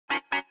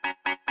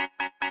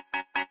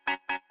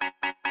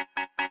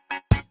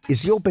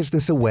Is your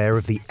business aware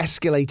of the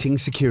escalating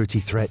security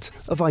threat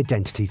of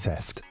identity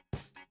theft?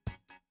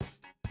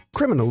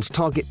 Criminals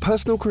target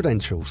personal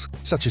credentials,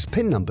 such as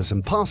PIN numbers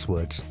and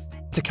passwords,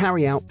 to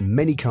carry out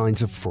many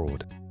kinds of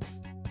fraud.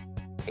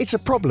 It's a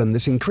problem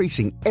that's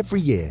increasing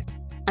every year,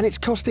 and it's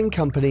costing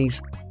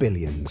companies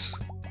billions.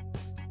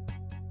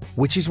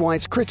 Which is why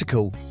it's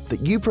critical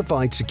that you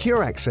provide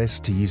secure access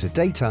to user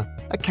data,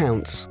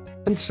 accounts,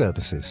 and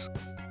services.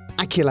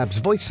 Aculab's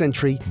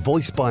VoiSentry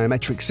voice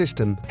biometric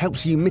system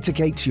helps you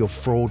mitigate your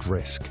fraud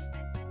risk.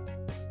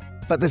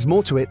 But there's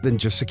more to it than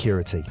just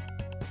security.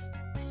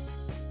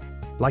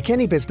 Like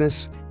any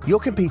business, you're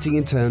competing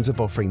in terms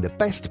of offering the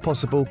best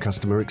possible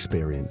customer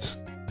experience.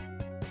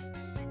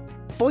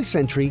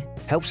 VoiSentry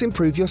helps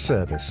improve your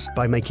service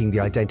by making the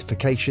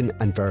identification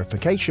and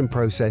verification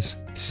process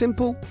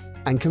simple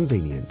and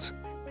convenient.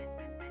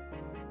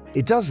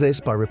 It does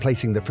this by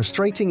replacing the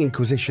frustrating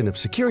inquisition of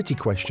security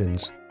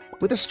questions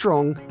with a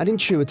strong and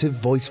intuitive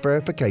voice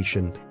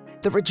verification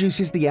that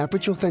reduces the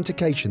average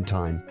authentication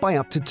time by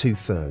up to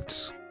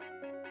 2/3.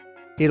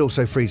 It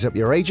also frees up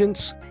your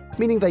agents,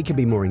 meaning they can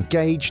be more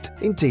engaged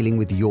in dealing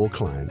with your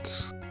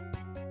clients.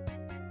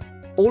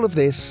 All of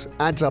this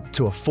adds up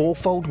to a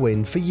 4-fold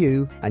win for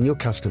you and your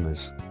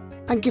customers,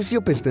 and gives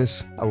your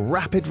business a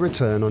rapid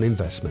return on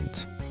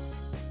investment.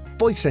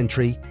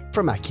 VoiSentry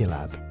from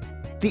Aculab,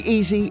 the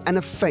easy and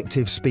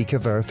effective speaker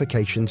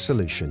verification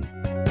solution.